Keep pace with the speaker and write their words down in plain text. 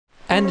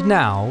And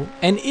now,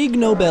 an Ig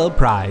Nobel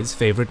Prize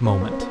Favorite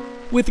Moment,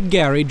 with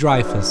Gary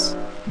Dryfoos,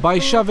 by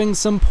shoving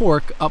some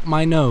pork up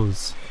my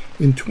nose.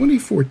 In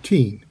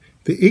 2014,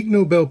 the Ig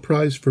Nobel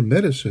Prize for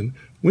Medicine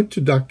went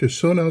to Dr.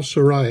 Sonal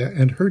Soraya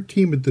and her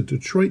team at the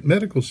Detroit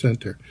Medical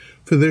Center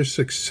for their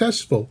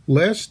successful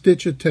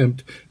last-ditch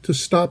attempt to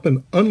stop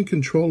an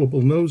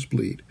uncontrollable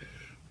nosebleed.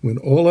 When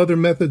all other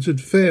methods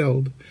had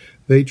failed,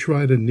 they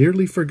tried a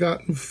nearly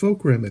forgotten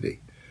folk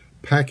remedy,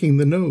 packing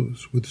the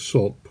nose with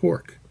salt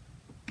pork.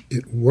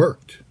 It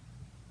worked.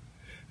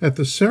 At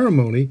the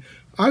ceremony,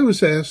 I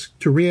was asked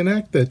to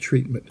reenact that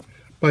treatment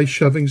by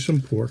shoving some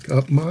pork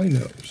up my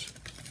nose.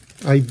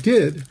 I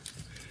did,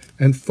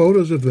 and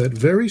photos of that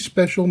very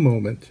special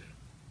moment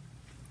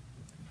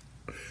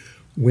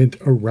went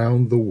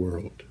around the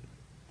world.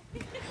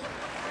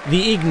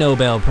 The Ig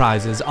Nobel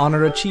Prizes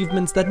honor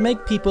achievements that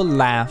make people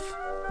laugh,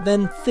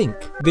 then think.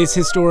 This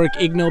historic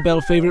Ig Nobel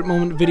Favorite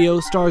Moment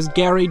video stars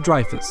Gary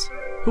Dryfoos,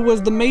 who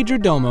was the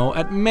majordomo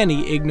at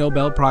many Ig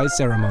Nobel Prize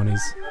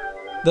ceremonies.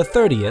 The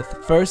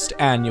 30th First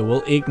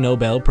Annual Ig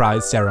Nobel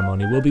Prize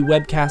Ceremony will be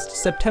webcast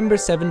September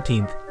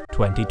 17th,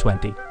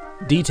 2020.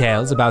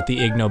 Details about the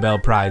Ig Nobel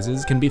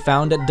Prizes can be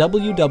found at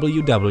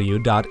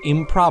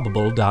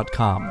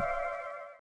www.improbable.com.